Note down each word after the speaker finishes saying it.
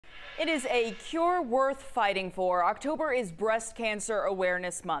It is a cure worth fighting for. October is Breast Cancer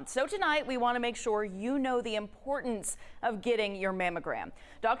Awareness Month. So tonight we want to make sure you know the importance of getting your mammogram.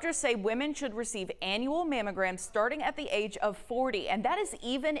 Doctors say women should receive annual mammograms starting at the age of 40, and that is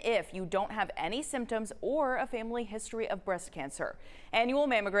even if you don't have any symptoms or a family history of breast cancer. Annual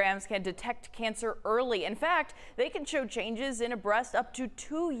mammograms can detect cancer early. In fact, they can show changes in a breast up to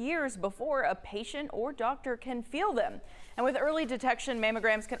 2 years before a patient or doctor can feel them. And with early detection,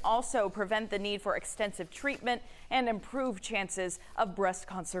 mammograms can also prevent the need for extensive treatment and improve chances of breast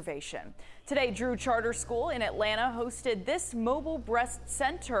conservation. Today, Drew Charter School in Atlanta hosted this mobile breast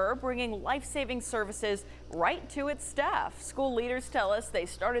center, bringing life-saving services right to its staff. School leaders tell us they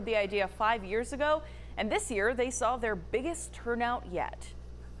started the idea 5 years ago, and this year they saw their biggest turnout yet.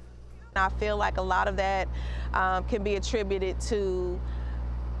 I feel like a lot of that can be attributed to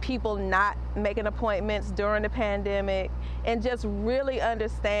people not making appointments during the pandemic and just really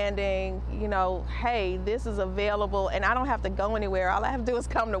understanding, hey, this is available and I don't have to go anywhere. All I have to do is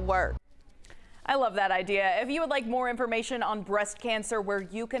come to work. I love that idea. If you would like more information on breast cancer, where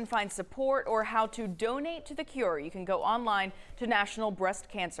you can find support or how to donate to the cure, you can go online to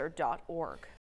nationalbreastcancer.org.